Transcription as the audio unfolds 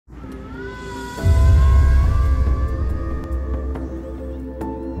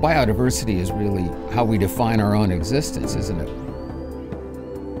Biodiversity is really how we define our own existence, isn't it?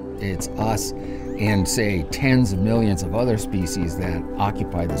 It's us and, say, tens of millions of other species that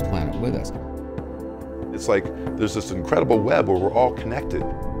occupy this planet with us. It's like there's this incredible web where we're all connected.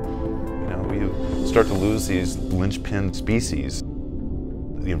 You know, we start to lose these linchpin species.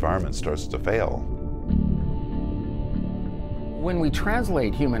 The environment starts to fail. When we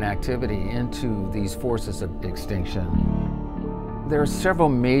translate human activity into these forces of extinction, there are several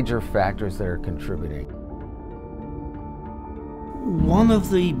major factors that are contributing. One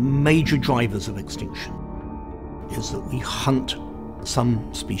of the major drivers of extinction is that we hunt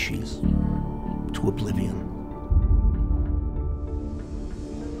some species to oblivion.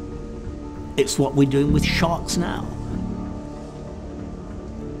 It's what we're doing with sharks now.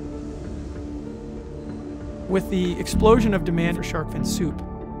 With the explosion of demand for shark fin soup,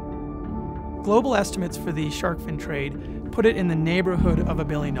 global estimates for the shark fin trade put it in the neighborhood of $1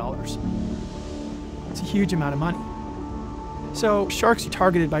 billion. It's a huge amount of money. So sharks are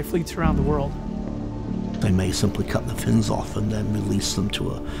targeted by fleets around the world. They may simply cut the fins off and then release them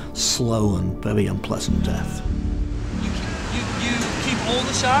to a slow and very unpleasant death. You keep all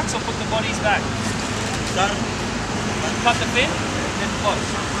the sharks or put the bodies back? Done. Cut the fin, then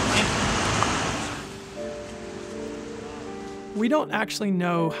close. We don't actually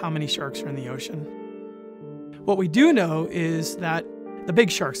know how many sharks are in the ocean. What we do know is that the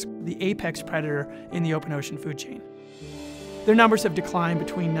big sharks, the apex predator in the open ocean food chain, their numbers have declined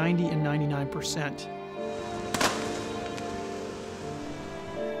between 90 and 99%.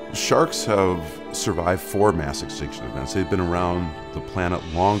 Sharks have survived 4 mass extinction events. They've been around the planet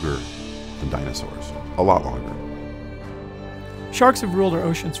longer than dinosaurs, a lot longer. Sharks have ruled our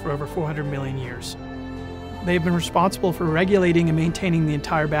oceans for over 400 million years. They've been responsible for regulating and maintaining the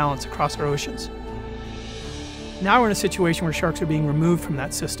entire balance across our oceans. Now we're in a situation where sharks are being removed from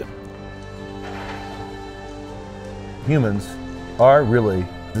that system. Humans are really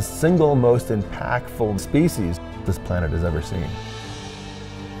the single most impactful species this planet has ever seen.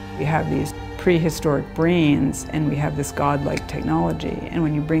 We have these prehistoric brains and we have this godlike technology, and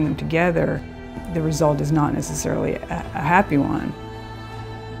when you bring them together, the result is not necessarily a happy one.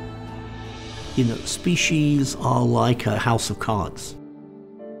 You know, species are like a house of cards.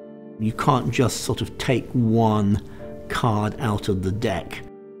 You can't just sort of take one card out of the deck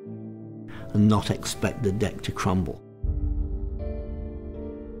and not expect the deck to crumble.